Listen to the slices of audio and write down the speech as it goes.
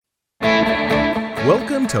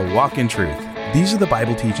Welcome to Walk in Truth. These are the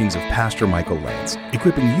Bible teachings of Pastor Michael Lance,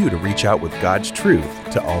 equipping you to reach out with God's truth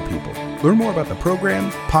to all people. Learn more about the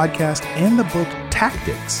program, podcast, and the book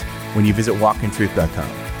Tactics when you visit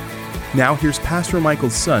walkintruth.com. Now here's Pastor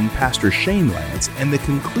Michael's son, Pastor Shane Lance, and the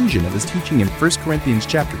conclusion of his teaching in 1 Corinthians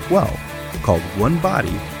chapter 12, called One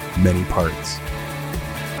Body, Many Parts.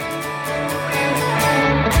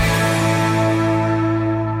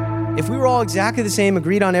 If we were all exactly the same,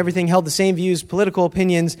 agreed on everything, held the same views, political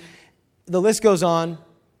opinions, the list goes on.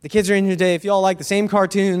 The kids are in here today. If you all like the same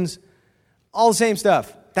cartoons, all the same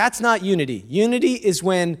stuff. That's not unity. Unity is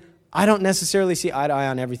when I don't necessarily see eye to eye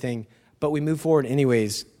on everything, but we move forward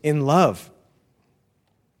anyways in love.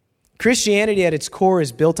 Christianity at its core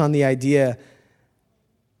is built on the idea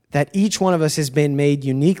that each one of us has been made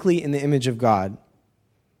uniquely in the image of God.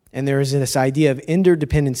 And there is this idea of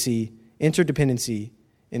interdependency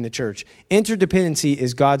in the church. Interdependency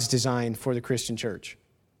is God's design for the Christian church.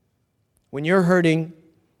 When you're hurting,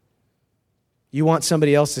 you want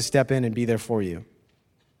somebody else to step in and be there for you.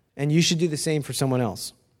 And you should do the same for someone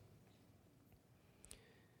else.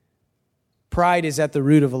 Pride is at the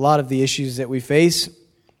root of a lot of the issues that we face.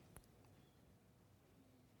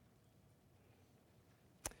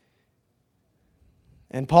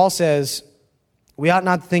 And Paul says, we ought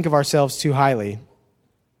not to think of ourselves too highly.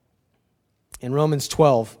 In Romans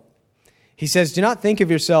 12, he says, do not think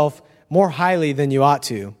of yourself more highly than you ought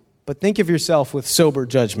to, but think of yourself with sober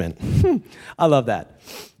judgment. I love that.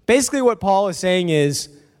 Basically what Paul is saying is,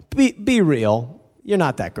 be real. You're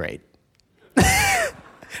not that great.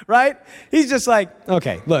 Right? He's just like,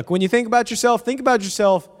 okay, look, when you think about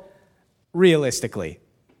yourself realistically.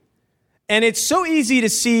 And it's so easy to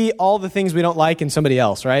see all the things we don't like in somebody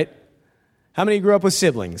else, right? How many grew up with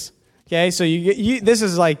siblings? Okay, so this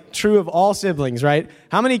is like true of all siblings, right?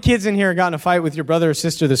 How many kids in here got in a fight with your brother or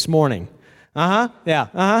sister this morning?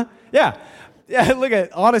 Yeah. Look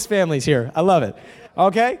at honest families here. I love it.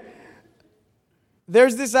 Okay?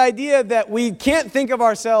 There's this idea that we can't think of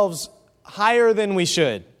ourselves higher than we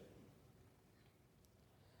should.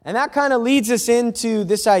 And that kind of leads us into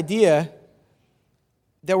this idea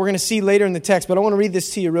that we're going to see later in the text, but I want to read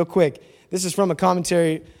this to you real quick. This is from a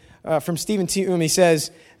commentary from Stephen T. He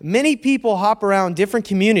says, many people hop around different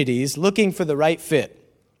communities looking for the right fit.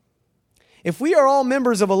 If we are all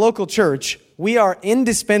members of a local church, we are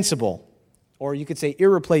indispensable, or you could say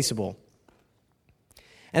irreplaceable.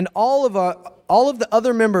 And all of the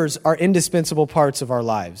other members are indispensable parts of our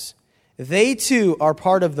lives. They too are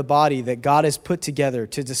part of the body that God has put together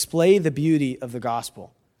to display the beauty of the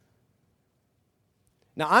gospel.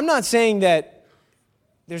 Now, I'm not saying that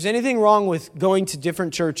there's anything wrong with going to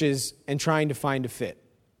different churches and trying to find a fit.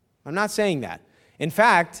 I'm not saying that. In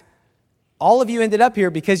fact, all of you ended up here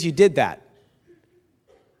because you did that.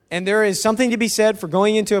 And there is something to be said for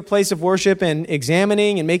going into a place of worship and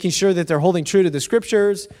examining and making sure that they're holding true to the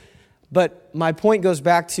scriptures. But my point goes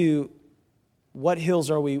back to, what hills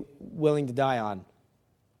are we willing to die on?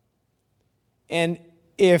 And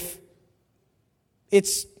if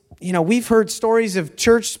it's, we've heard stories of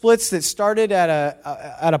church splits that started at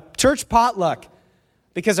a church potluck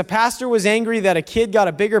because a pastor was angry that a kid got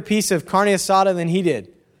a bigger piece of carne asada than he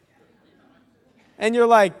did. And you're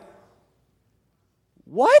like,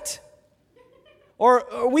 what?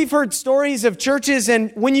 Or we've heard stories of churches,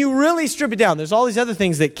 and when you really strip it down, there's all these other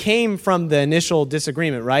things that came from the initial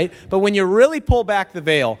disagreement, right? But when you really pull back the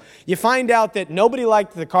veil, you find out that nobody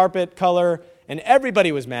liked the carpet color, and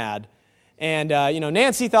everybody was mad. And,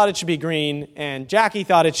 Nancy thought it should be green, and Jackie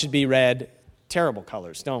thought it should be red. Terrible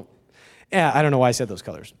colors. I don't know why I said those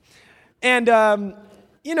colors. And,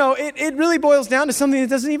 it really boils down to something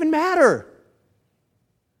that doesn't even matter.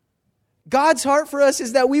 God's heart for us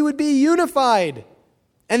is that we would be unified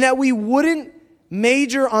and that we wouldn't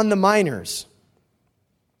major on the minors.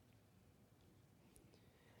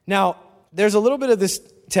 Now, there's a little bit of this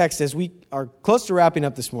text as we are close to wrapping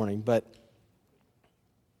up this morning, but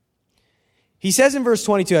he says in verse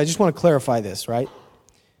 22, I just want to clarify this, right?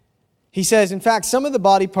 He says, in fact, some of the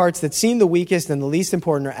body parts that seem the weakest and the least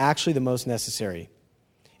important are actually the most necessary.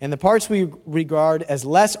 And the parts we regard as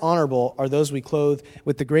less honorable are those we clothe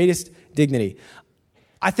with the greatest dignity.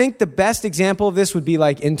 I think the best example of this would be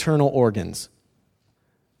like internal organs.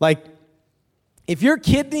 Like, if your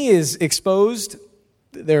kidney is exposed,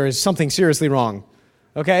 there is something seriously wrong,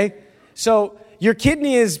 okay? So your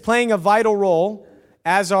kidney is playing a vital role,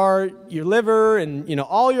 as are your liver and,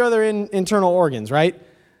 all your other internal organs, right?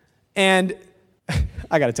 And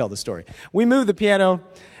I got to tell the story. We moved the piano,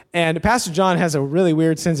 and Pastor John has a really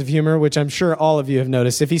weird sense of humor, which I'm sure all of you have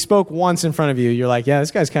noticed. If he spoke once in front of you, you're like, yeah,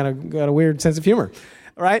 this guy's kind of got a weird sense of humor,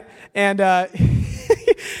 right? And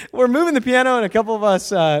we're moving the piano, and a couple of us,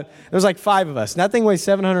 there was like 5 of us. That thing weighs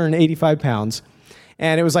 785 pounds,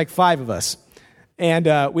 and it was like 5 of us.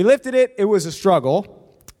 And we lifted it. It was a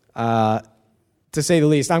struggle, to say the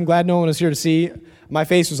least. I'm glad no one was here to see. My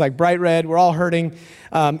face was like bright red. We're all hurting.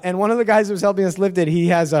 And one of the guys that was helping us lift it, he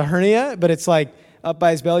has a hernia, but it's like up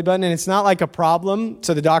by his belly button, and it's not like a problem,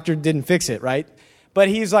 so the doctor didn't fix it, right? But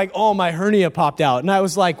he's like, oh, my hernia popped out. And I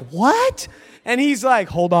was like, what? And he's like,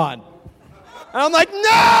 hold on. And I'm like,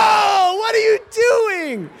 no, what are you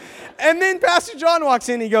doing? And then Pastor John walks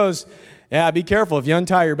in, he goes, yeah, be careful. If you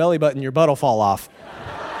untie your belly button, your butt will fall off.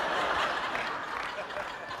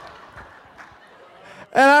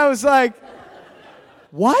 And I was like,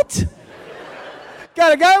 what?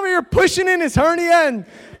 Got a guy over here pushing in his hernia, and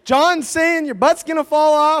John's saying your butt's going to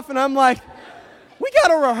fall off. And I'm like, we got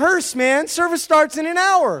to rehearse, man. Service starts in an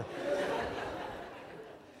hour.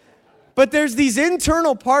 But there's these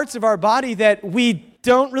internal parts of our body that we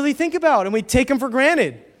don't really think about, and we take them for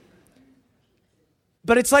granted.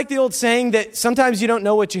 But it's like the old saying that sometimes you don't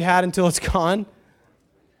know what you had until it's gone.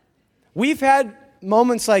 We've had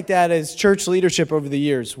moments like that as church leadership over the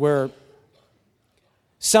years where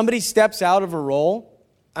somebody steps out of a role,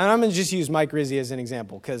 and I'm going to just use Mike Rizzi as an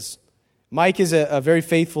example because Mike is a very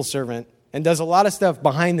faithful servant and does a lot of stuff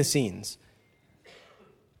behind the scenes.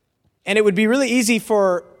 And it would be really easy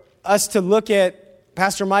for us to look at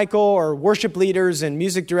Pastor Michael or worship leaders and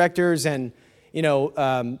music directors and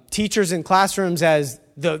teachers in classrooms as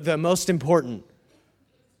the most important.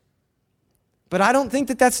 But I don't think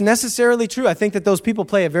that that's necessarily true. I think that those people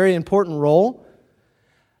play a very important role.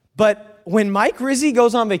 But when Mike Rizzi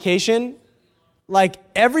goes on vacation, like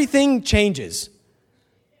everything changes.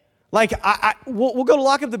 Like we'll go to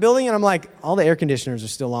lock up the building and I'm like, all the air conditioners are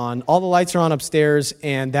still on, all the lights are on upstairs,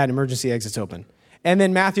 and that emergency exit's open. And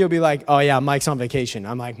then Matthew will be like, oh yeah, Mike's on vacation.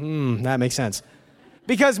 I'm like, that makes sense.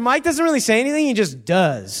 Because Mike doesn't really say anything, he just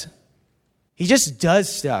does. He just does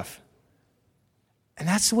stuff. And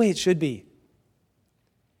that's the way it should be.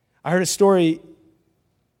 I heard a story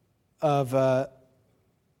of a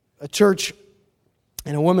church,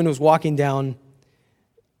 and a woman was walking down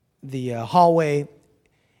the hallway,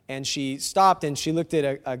 and she stopped and she looked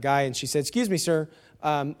at a guy and she said, excuse me, sir,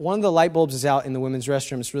 one of the light bulbs is out in the women's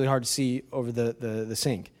restroom. It's really hard to see over the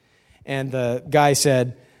sink. And the guy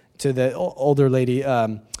said to the older lady,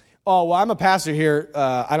 oh, well, I'm a pastor here.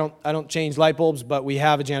 I don't change light bulbs, but we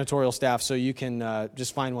have a janitorial staff, so you can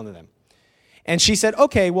just find one of them. And she said,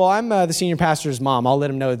 okay, well, I'm the senior pastor's mom. I'll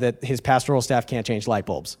let him know that his pastoral staff can't change light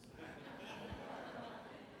bulbs.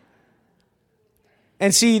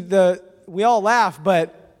 And see, we all laugh,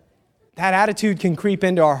 but that attitude can creep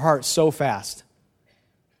into our hearts so fast.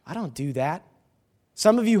 I don't do that.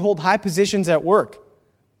 Some of you hold high positions at work.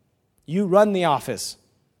 You run the office.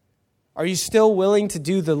 Are you still willing to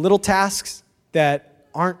do the little tasks that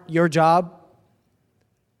aren't your job?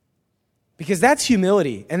 Because that's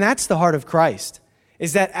humility, and that's the heart of Christ,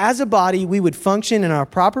 is that as a body, we would function in our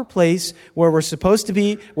proper place where we're supposed to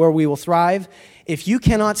be, where we will thrive. If you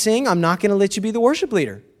cannot sing, I'm not going to let you be the worship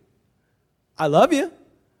leader. I love you,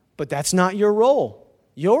 but that's not your role.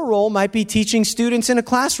 Your role might be teaching students in a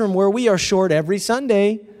classroom where we are short every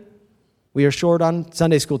Sunday. We are short on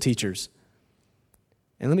Sunday school teachers.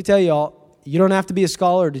 And let me tell you all, you don't have to be a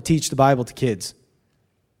scholar to teach the Bible to kids.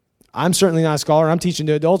 I'm certainly not a scholar. I'm teaching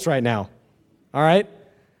to adults right now. All right?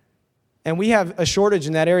 And we have a shortage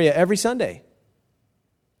in that area every Sunday.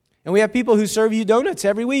 And we have people who serve you donuts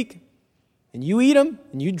every week. And you eat them,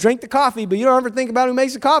 and you drink the coffee, but you don't ever think about who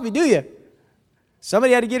makes the coffee, do you?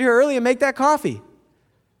 Somebody had to get here early and make that coffee.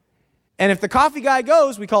 And if the coffee guy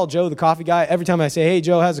goes, we call Joe the coffee guy. Every time I say, hey,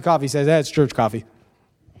 Joe, how's the coffee? He says, it's church coffee.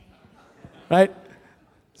 Right?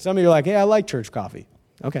 Some of you are like, hey, I like church coffee.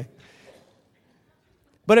 Okay.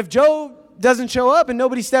 But if Joe doesn't show up and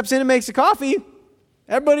nobody steps in and makes the coffee,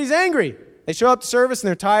 everybody's angry. They show up to service and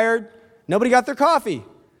they're tired. Nobody got their coffee.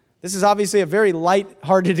 This is obviously a very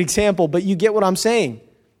light-hearted example, but you get what I'm saying.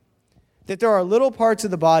 That there are little parts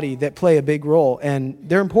of the body that play a big role, and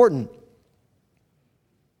they're important.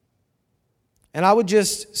 And I would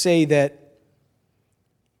just say that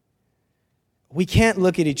we can't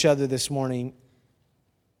look at each other this morning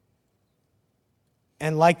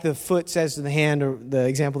and like the foot says to the hand, or the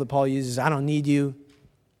example that Paul uses, I don't need you.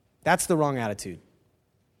 That's the wrong attitude.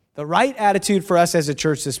 The right attitude for us as a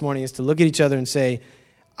church this morning is to look at each other and say,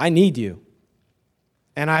 I need you.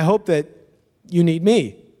 And I hope that you need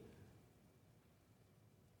me.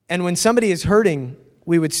 And when somebody is hurting,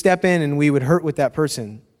 we would step in and we would hurt with that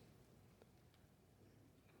person.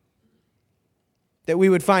 That we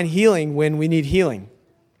would find healing when we need healing.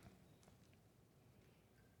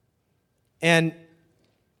 And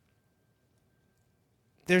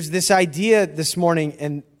There's this idea this morning,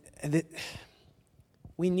 and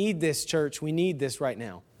we need this, church. We need this right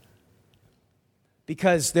now.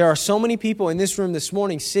 Because there are so many people in this room this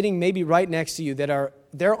morning sitting maybe right next to you that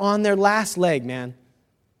they're on their last leg, man.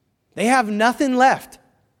 They have nothing left.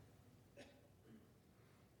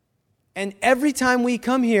 And every time we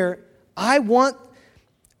come here,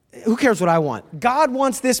 who cares what I want? God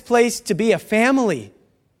wants this place to be a family.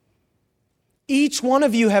 Each one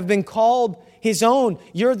of you have been called His own.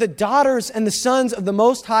 You're the daughters and the sons of the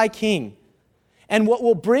Most High King. And what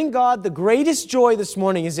will bring God the greatest joy this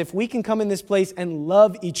morning is if we can come in this place and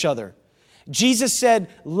love each other. Jesus said,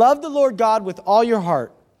 love the Lord God with all your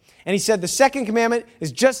heart. And He said the second commandment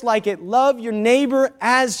is just like it. Love your neighbor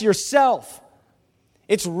as yourself.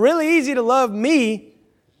 It's really easy to love me,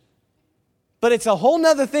 but it's a whole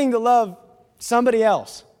nother thing to love somebody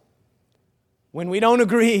else. When we don't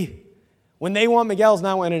agree, when they want Miguel's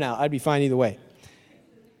not winning out, I'd be fine either way.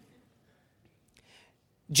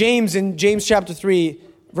 James, in James chapter 3,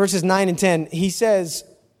 verses 9 and 10, he says,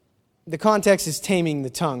 the context is taming the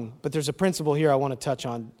tongue, but there's a principle here I want to touch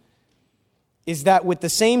on, is that with the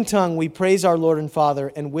same tongue we praise our Lord and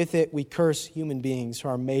Father, and with it we curse human beings who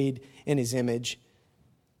are made in His image.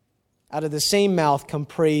 Out of the same mouth come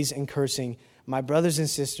praise and cursing. My brothers and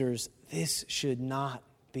sisters, this should not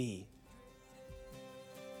be.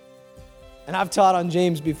 And I've taught on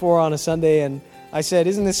James before on a Sunday, and I said,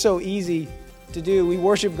 isn't this so easy to do? We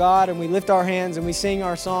worship God and we lift our hands and we sing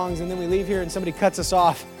our songs, and then we leave here and somebody cuts us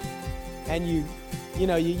off, and you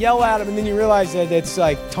yell at him, and then you realize that it's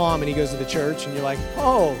like Tom and he goes to the church, and you're like,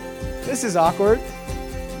 oh, this is awkward.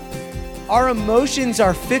 Our emotions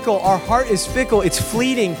are fickle. Our heart is fickle. It's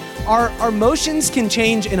fleeting. Our emotions can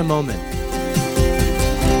change in a moment.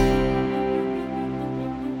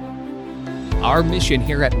 Our mission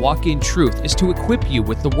here at Walk in Truth is to equip you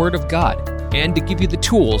with the Word of God and to give you the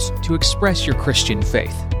tools to express your Christian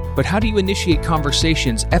faith. But how do you initiate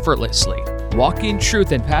conversations effortlessly? Walk in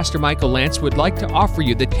Truth and Pastor Michael Lance would like to offer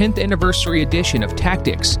you the 10th anniversary edition of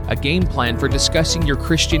Tactics, a game plan for discussing your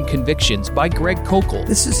Christian convictions by Greg Kokel.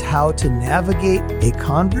 This is how to navigate a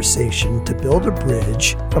conversation to build a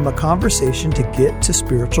bridge from a conversation to get to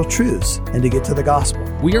spiritual truths and to get to the gospel.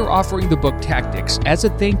 We are offering the book Tactics as a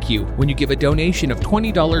thank you when you give a donation of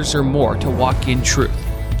 $20 or more to Walk in Truth.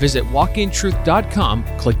 Visit walkintruth.com,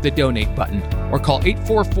 click the donate button, or call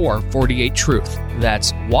 844-48-TRUTH.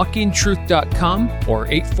 That's walkintruth.com or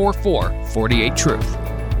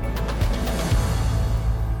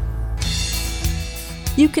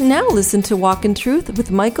 844-48-TRUTH. You can now listen to Walk in Truth with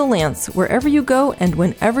Michael Lance wherever you go and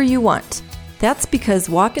whenever you want. That's because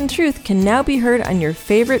Walk in Truth can now be heard on your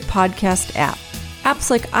favorite podcast app. Apps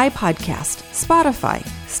like iPodcast, Spotify,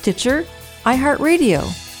 Stitcher,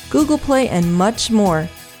 iHeartRadio, Google Play, and much more.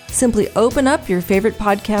 Simply open up your favorite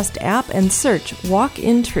podcast app and search Walk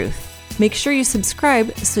in Truth. Make sure you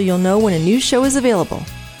subscribe so you'll know when a new show is available.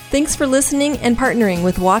 Thanks for listening and partnering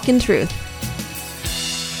with Walk in Truth.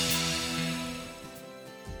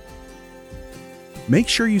 Make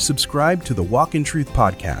sure you subscribe to the Walk in Truth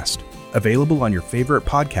podcast, available on your favorite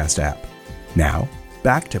podcast app. Now,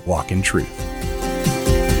 back to Walk in Truth.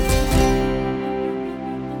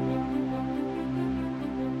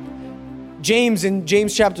 James, in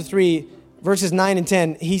James chapter 3, verses 9 and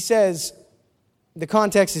 10, he says, the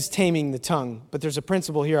context is taming the tongue, but there's a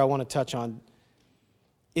principle here I want to touch on,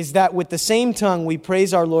 is that with the same tongue we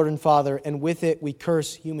praise our Lord and Father, and with it we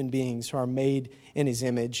curse human beings who are made in His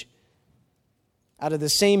image. Out of the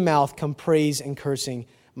same mouth come praise and cursing.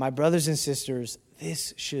 My brothers and sisters,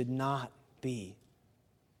 this should not be.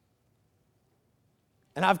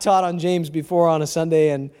 And I've taught on James before on a Sunday,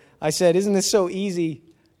 and I said, isn't this so easy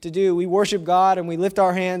to do? We worship God and we lift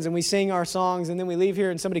our hands and we sing our songs, and then we leave here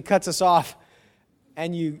and somebody cuts us off,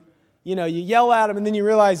 and you yell at him, and then you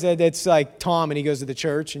realize that it's like Tom and he goes to the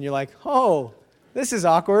church, and you're like, oh, this is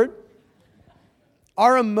awkward.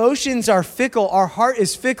 Our emotions are fickle. Our heart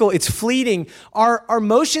is fickle. It's fleeting. Our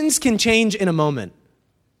emotions can change in a moment.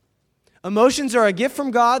 Emotions are a gift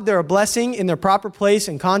from God. They're a blessing in their proper place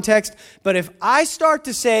and context. But if I start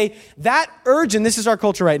to say that urge, and this is our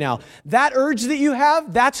culture right now, that urge that you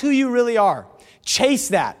have, that's who you really are. Chase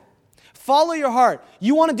that. Follow your heart.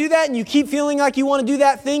 You want to do that, and you keep feeling like you want to do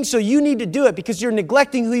that thing, so you need to do it because you're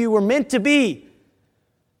neglecting who you were meant to be.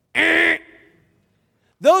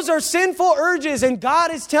 Those are sinful urges, and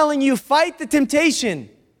God is telling you, fight the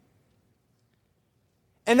temptation.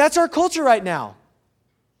 And that's our culture right now.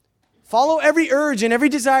 Follow every urge and every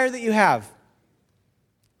desire that you have.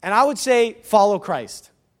 And I would say, follow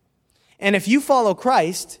Christ. And if you follow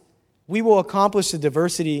Christ, we will accomplish the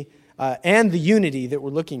diversity and the unity that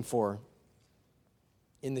we're looking for.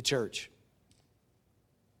 in the church.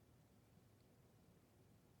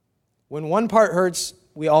 When one part hurts,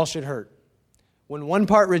 we all should hurt. When one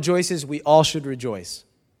part rejoices, we all should rejoice.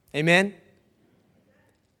 Amen?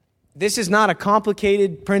 This is not a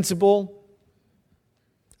complicated principle.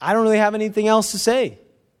 I don't really have anything else to say.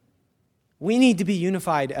 We need to be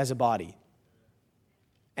unified as a body.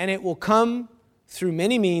 And it will come through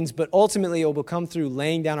many means, but ultimately it will come through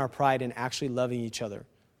laying down our pride and actually loving each other,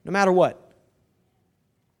 no matter what.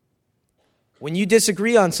 When you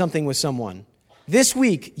disagree on something with someone, this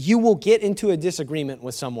week you will get into a disagreement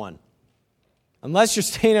with someone. Unless you're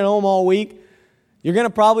staying at home all week, you're going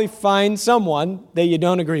to probably find someone that you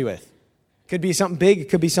don't agree with. Could be something big, it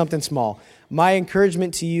could be something small. My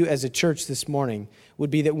encouragement to you as a church this morning would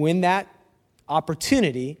be that when that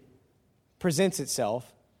opportunity presents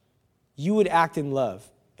itself, you would act in love.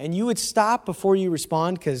 And you would stop before you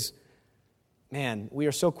respond because, man, we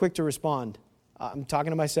are so quick to respond. I'm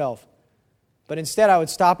talking to myself. But instead, I would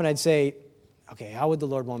stop and I'd say, okay, how would the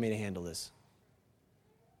Lord want me to handle this?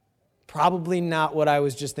 Probably not what I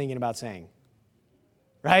was just thinking about saying.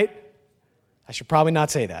 Right? I should probably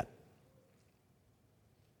not say that.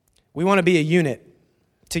 We want to be a unit,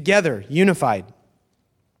 together, unified.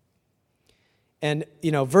 And,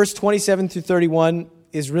 verse 27 through 31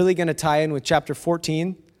 is really going to tie in with chapter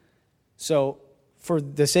 14. So for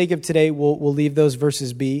the sake of today, we'll leave those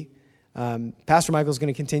verses be. Pastor Michael's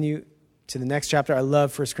going to continue to the next chapter. I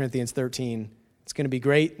love 1 Corinthians 13. It's going to be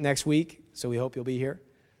great next week, so we hope you'll be here.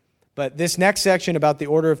 But this next section about the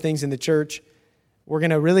order of things in the church, we're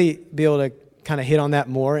going to really be able to kind of hit on that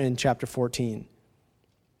more in chapter 14.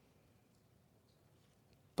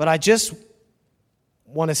 But I just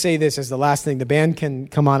want to say this as the last thing. The band can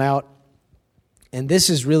come on out. And this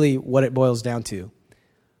is really what it boils down to.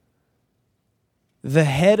 The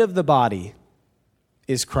head of the body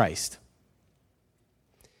is Christ.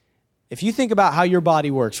 If you think about how your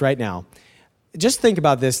body works right now, just think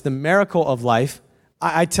about this, the miracle of life.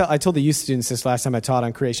 I told the youth students this last time I taught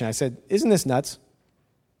on creation. I said, isn't this nuts?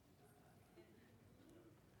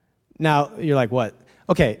 Now, you're like, what?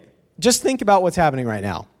 Okay, just think about what's happening right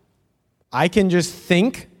now. I can just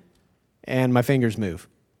think, and my fingers move.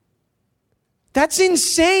 That's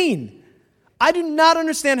insane. I do not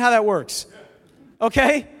understand how that works.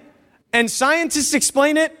 Okay? And scientists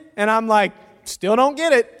explain it, and I'm like, still don't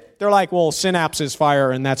get it. They're like, well, synapses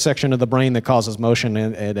fire in that section of the brain that causes motion,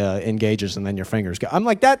 and it engages, and then your fingers go. I'm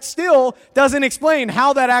like, that still doesn't explain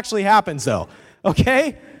how that actually happens, though.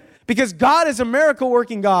 Okay? Because God is a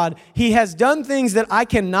miracle-working God. He has done things that I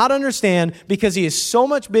cannot understand because He is so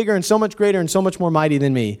much bigger and so much greater and so much more mighty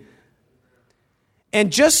than me.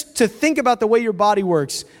 And just to think about the way your body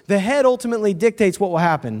works, the head ultimately dictates what will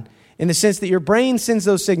happen in the sense that your brain sends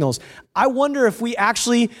those signals. I wonder if we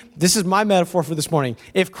actually, this is my metaphor for this morning,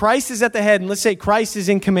 if Christ is at the head, and let's say Christ is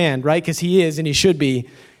in command, right, because He is and He should be,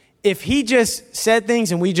 if He just said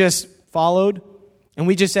things and we just followed, and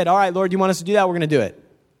we just said, all right, Lord, you want us to do that? We're going to do it.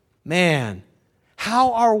 Man,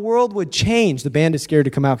 how our world would change. The band is scared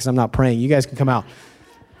to come out because I'm not praying. You guys can come out.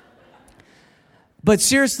 But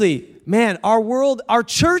seriously, man, our world, our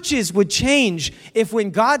churches would change if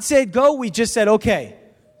when God said go, we just said, okay.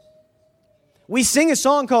 We sing a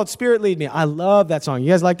song called Spirit Lead Me. I love that song. You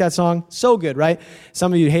guys like that song? So good, right?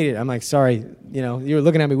 Some of you hate it. I'm like, sorry, you were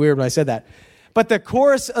looking at me weird when I said that. But the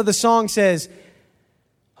chorus of the song says,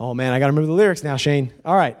 oh man, I got to remember the lyrics now, Shane.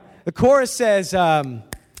 All right. The chorus says,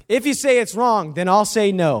 if you say it's wrong, then I'll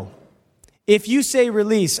say no. If you say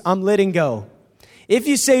release, I'm letting go. If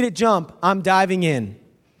you say to jump, I'm diving in.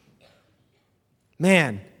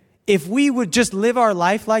 Man, if we would just live our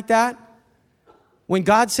life like that, when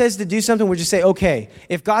God says to do something, we just say, okay.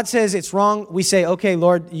 If God says it's wrong, we say, okay,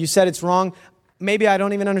 Lord, you said it's wrong. Maybe I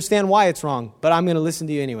don't even understand why it's wrong, but I'm going to listen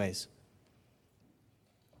to you anyways.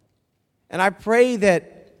 And I pray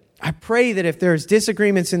that if there's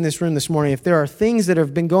disagreements in this room this morning, if there are things that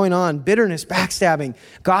have been going on, bitterness, backstabbing,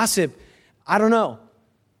 gossip, I don't know.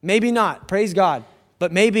 Maybe not, praise God.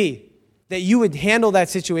 But maybe that you would handle that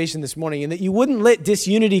situation this morning and that you wouldn't let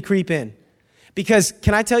disunity creep in. Because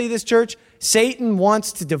can I tell you this, church? Satan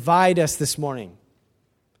wants to divide us this morning.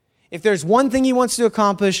 If there's one thing he wants to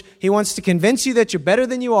accomplish, he wants to convince you that you're better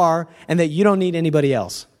than you are and that you don't need anybody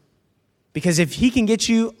else. Because if he can get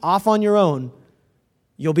you off on your own,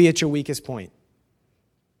 you'll be at your weakest point.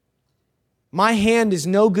 My hand is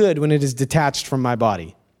no good when it is detached from my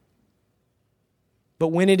body. But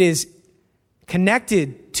when it is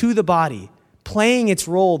connected to the body, playing its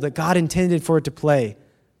role that God intended for it to play,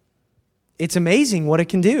 it's amazing what it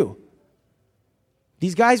can do.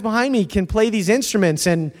 These guys behind me can play these instruments,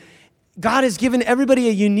 and God has given everybody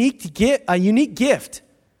a unique gift.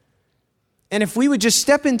 And if we would just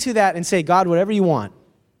step into that and say, God, whatever you want,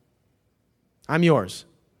 I'm yours.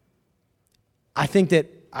 I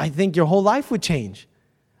think your whole life would change.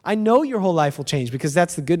 I know your whole life will change because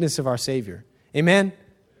that's the goodness of our Savior. Amen?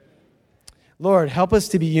 Lord, help us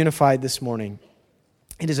to be unified this morning.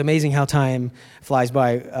 It is amazing how time flies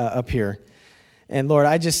by up here. And Lord,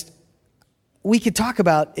 we could talk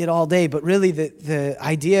about it all day, but really the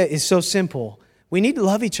idea is so simple. We need to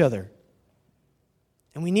love each other.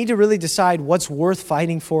 And we need to really decide what's worth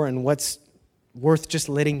fighting for and what's worth just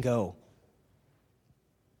letting go.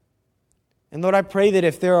 And Lord, I pray that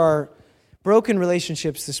if there are broken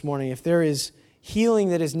relationships this morning, if there is healing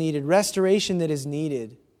that is needed, restoration that is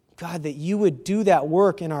needed, God, that you would do that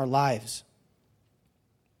work in our lives.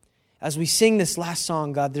 As we sing this last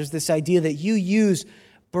song, God, there's this idea that you use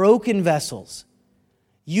broken vessels.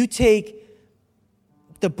 You take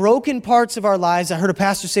the broken parts of our lives. I heard a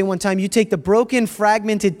pastor say one time, you take the broken,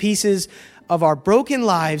 fragmented pieces of our broken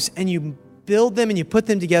lives and you build them and you put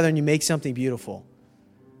them together and you make something beautiful.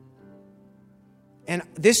 And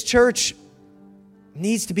this church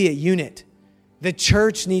needs to be a unit. The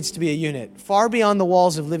church needs to be a unit. Far beyond the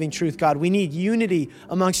walls of Living Truth, God, we need unity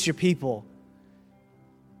amongst your people.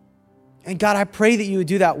 And God, I pray that you would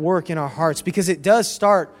do that work in our hearts because it does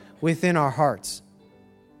start within our hearts.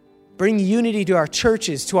 Bring unity to our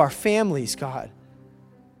churches, to our families, God.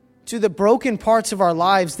 To the broken parts of our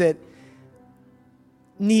lives that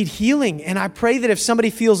need healing. And I pray that if somebody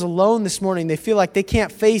feels alone this morning, they feel like they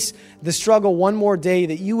can't face the struggle one more day,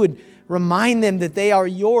 that you would remind them that they are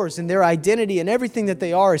yours and their identity and everything that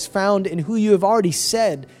they are is found in who you have already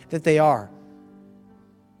said that they are.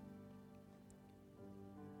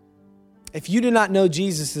 If you do not know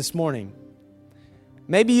Jesus this morning,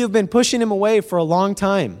 maybe you've been pushing him away for a long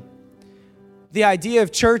time. The idea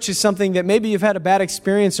of church is something that maybe you've had a bad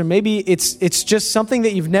experience or maybe it's just something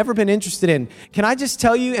that you've never been interested in. Can I just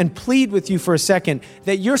tell you and plead with you for a second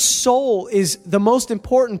that your soul is the most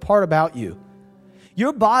important part about you.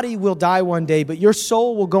 Your body will die one day, but your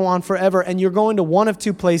soul will go on forever, and you're going to one of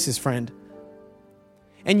two places, friend.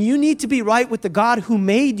 And you need to be right with the God who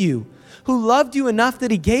made you, who loved you enough that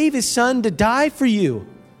he gave his son to die for you.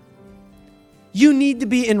 You need to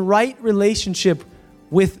be in right relationship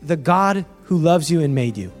with the God who loves you and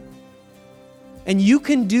made you. And you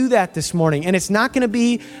can do that this morning. And it's not going to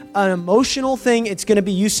be an emotional thing. It's going to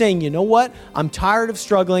be you saying, you know what? I'm tired of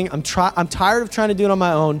struggling. I'm tired of trying to do it on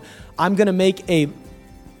my own. I'm going to make a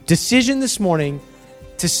decision this morning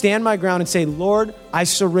to stand my ground and say, Lord, I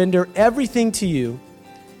surrender everything to you.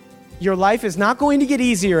 Your life is not going to get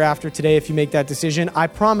easier after today if you make that decision. I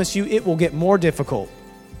promise you it will get more difficult.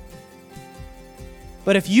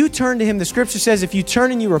 But if you turn to him, the scripture says, if you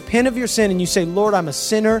turn and you repent of your sin and you say, Lord, I'm a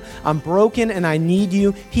sinner, I'm broken, and I need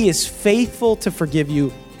you, he is faithful to forgive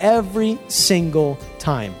you every single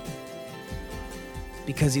time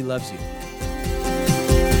because he loves you.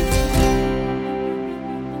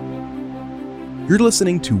 You're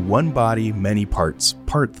listening to One Body, Many Parts,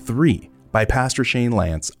 Part 3 by Pastor Shane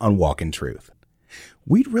Lance on Walk in Truth.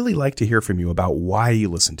 We'd really like to hear from you about why you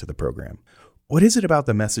listen to the program. What is it about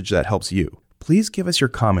the message that helps you? Please give us your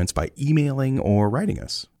comments by emailing or writing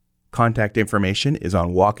us. Contact information is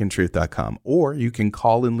on walkintruth.com, or you can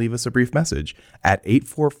call and leave us a brief message at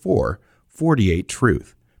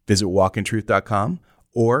 844-48-TRUTH. Visit walkintruth.com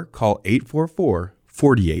or call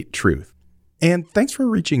 844-48-TRUTH. And thanks for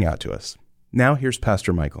reaching out to us. Now here's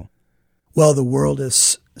Pastor Michael. Well, the world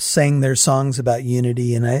has sang their songs about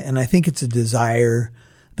unity, and I think it's a desire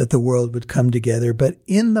that the world would come together. But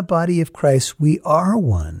in the body of Christ, we are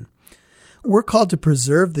one. We're called to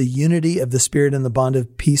preserve the unity of the Spirit and the bond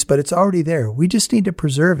of peace, but it's already there. We just need to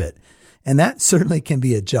preserve it. And that certainly can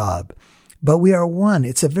be a job. But we are one.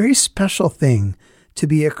 It's a very special thing to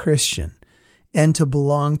be a Christian and to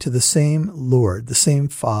belong to the same Lord, the same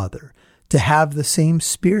Father, to have the same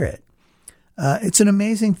Spirit. It's an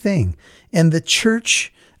amazing thing. And the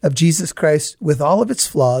Church of Jesus Christ, with all of its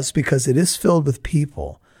flaws, because it is filled with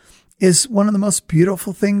people, is one of the most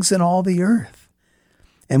beautiful things in all the earth.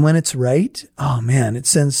 And when it's right, oh man, it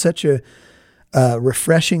sends such a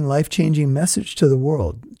refreshing, life-changing message to the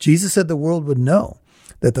world. Jesus said the world would know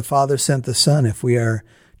that the Father sent the Son if we are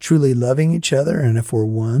truly loving each other and if we're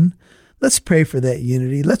one. Let's pray for that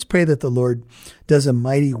unity. Let's pray that the Lord does a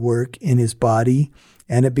mighty work in his body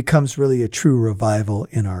and it becomes really a true revival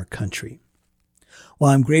in our country.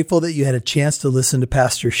 Well, I'm grateful that you had a chance to listen to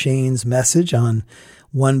Pastor Shane's message on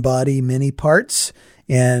One Body, Many Parts.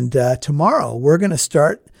 And tomorrow we're going to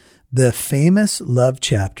start the famous love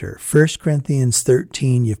chapter, 1 Corinthians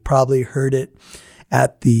 13. You've probably heard it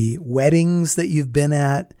at the weddings that you've been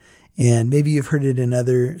at. And maybe you've heard it in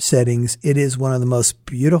other settings. It is one of the most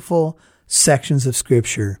beautiful sections of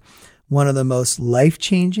Scripture, one of the most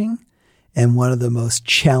life-changing, and one of the most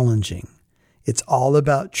challenging. It's all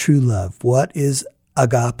about true love. What is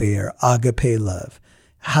agape or agape love?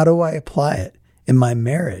 How do I apply it in my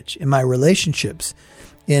marriage, in my relationships,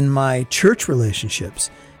 in my church relationships?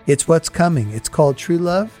 It's what's coming. It's called True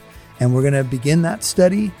Love, and we're going to begin that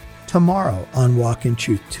study tomorrow on Walk in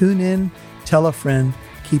Truth. Tune in, tell a friend,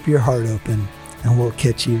 keep your heart open, and we'll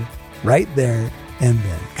catch you right there and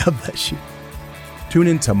then. God bless you. Tune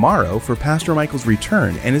in tomorrow for Pastor Michael's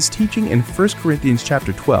return and his teaching in 1 Corinthians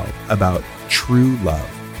chapter 12 about true love.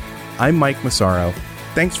 I'm Mike Massaro.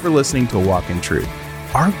 Thanks for listening to Walk in Truth.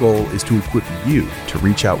 Our goal is to equip you to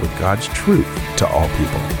reach out with God's truth to all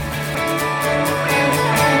people.